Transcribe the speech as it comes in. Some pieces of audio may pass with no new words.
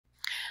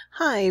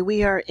Hi,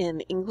 we are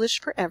in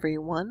English for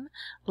Everyone,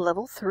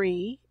 Level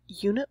 3,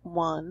 Unit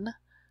 1,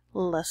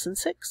 Lesson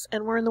 6,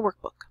 and we're in the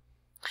workbook.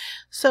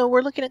 So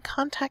we're looking at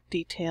contact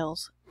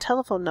details,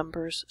 telephone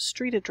numbers,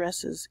 street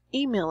addresses,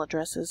 email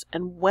addresses,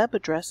 and web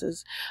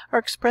addresses are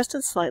expressed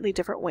in slightly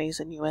different ways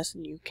in US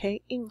and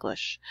UK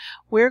English.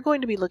 We're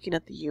going to be looking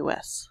at the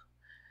US.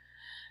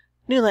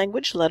 New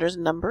language, letters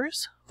and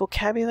numbers,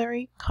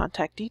 vocabulary,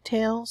 contact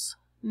details,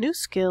 new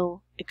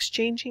skill,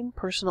 exchanging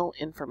personal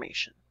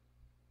information.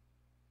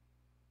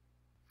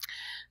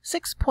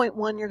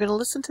 6.1, you're going to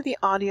listen to the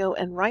audio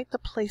and write the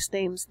place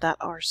names that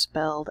are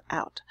spelled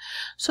out.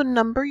 So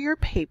number your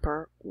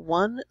paper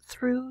 1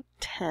 through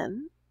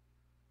 10.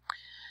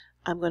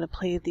 I'm going to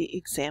play the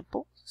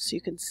example so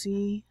you can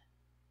see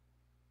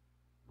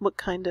what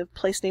kind of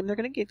place name they're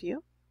going to give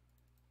you.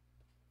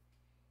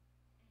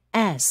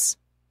 S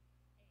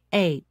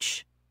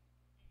H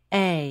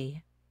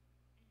A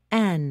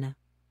N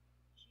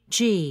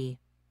G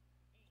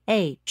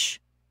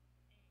H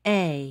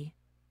A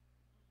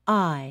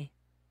I.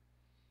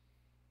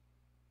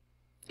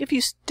 If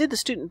you did the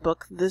student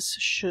book, this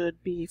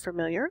should be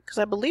familiar because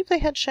I believe they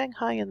had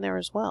Shanghai in there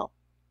as well.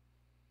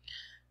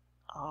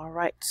 All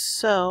right,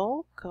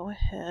 so go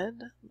ahead.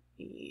 Let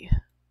me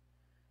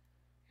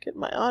get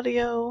my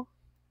audio.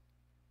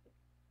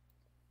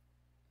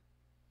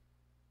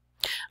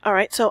 All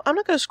right, so I'm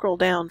not going to scroll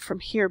down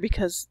from here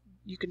because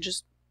you can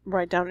just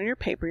write down on your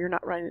paper. You're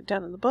not writing it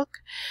down in the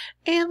book.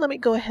 And let me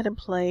go ahead and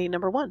play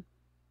number 1.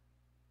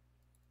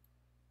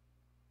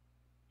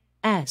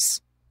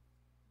 S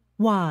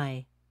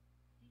Y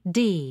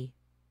D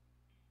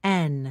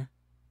N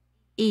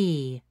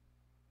E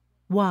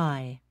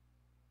Y.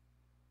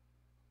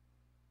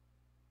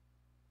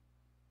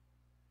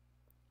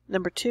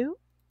 Number 2.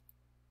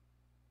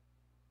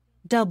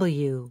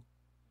 W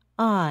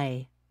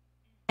I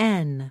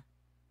N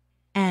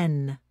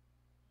N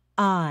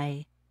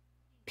I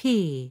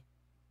P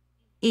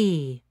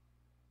E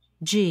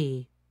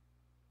G.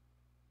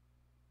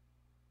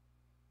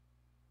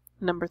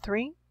 Number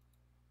 3.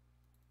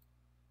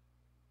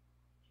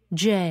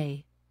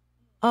 J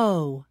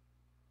O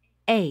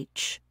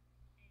H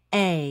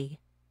A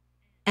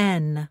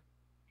N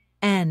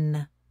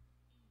N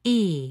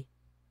E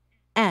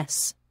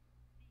S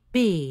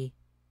B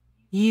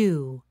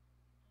U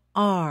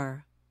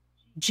R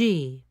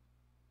G.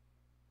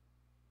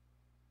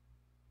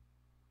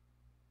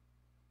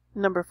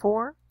 Number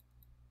 4.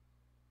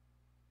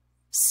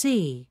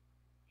 C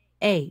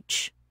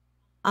H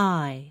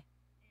I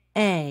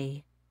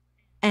A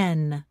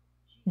N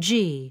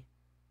G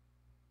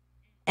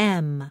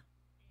M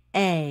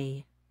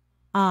A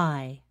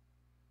I.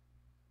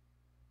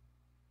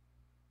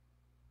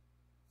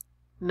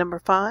 Number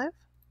 5.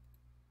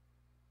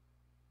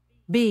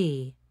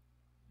 B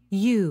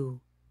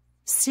U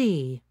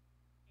C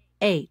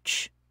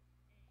H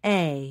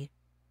A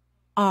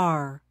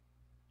R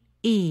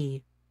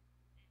E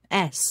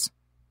S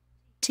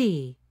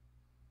T.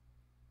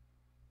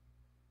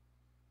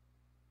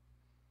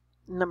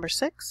 Number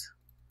 6.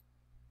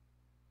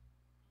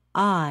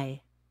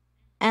 I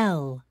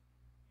L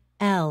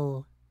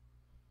L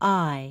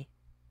I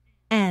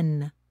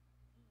N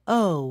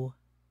O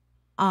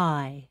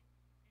I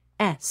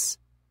S.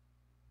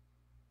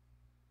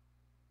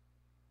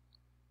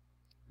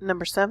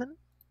 Number 7.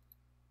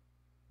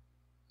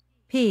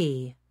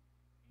 P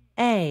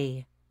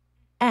A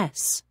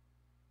S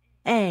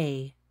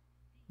A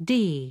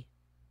D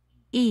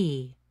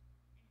E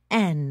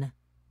N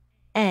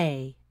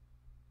A.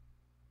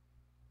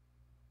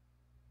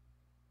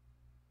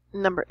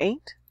 Number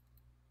 8.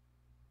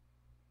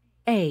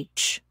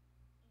 H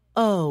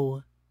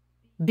O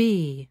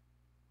B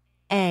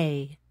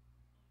A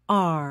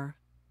R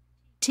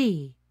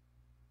T.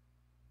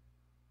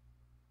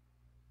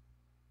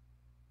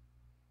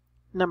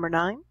 Number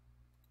 9.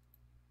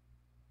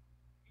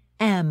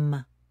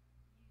 M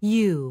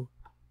U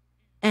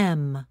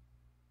M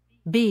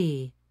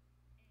B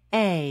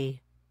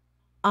A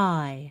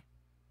I.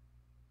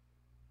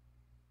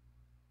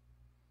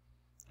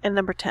 And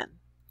number 10.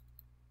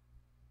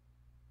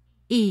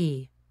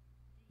 E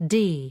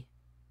D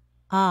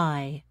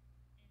I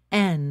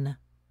N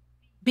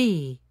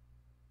B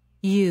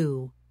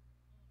U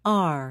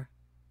R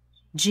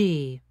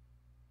G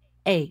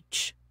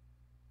H.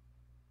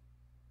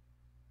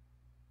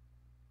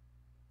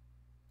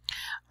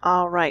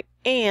 All right,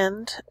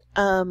 and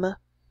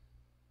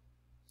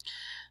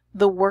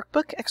the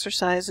workbook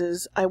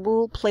exercises, I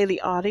will play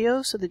the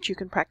audio so that you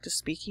can practice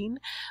speaking,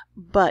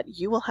 but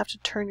you will have to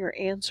turn your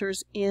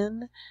answers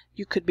in.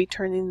 You could be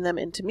turning them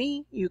into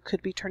me. You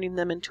could be turning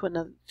them into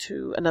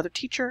another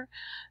teacher.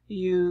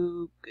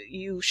 You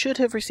should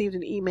have received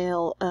an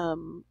email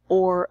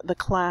or the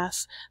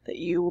class that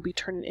you will be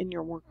turning in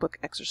your workbook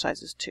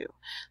exercises to.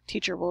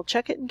 Teacher will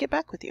check it and get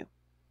back with you.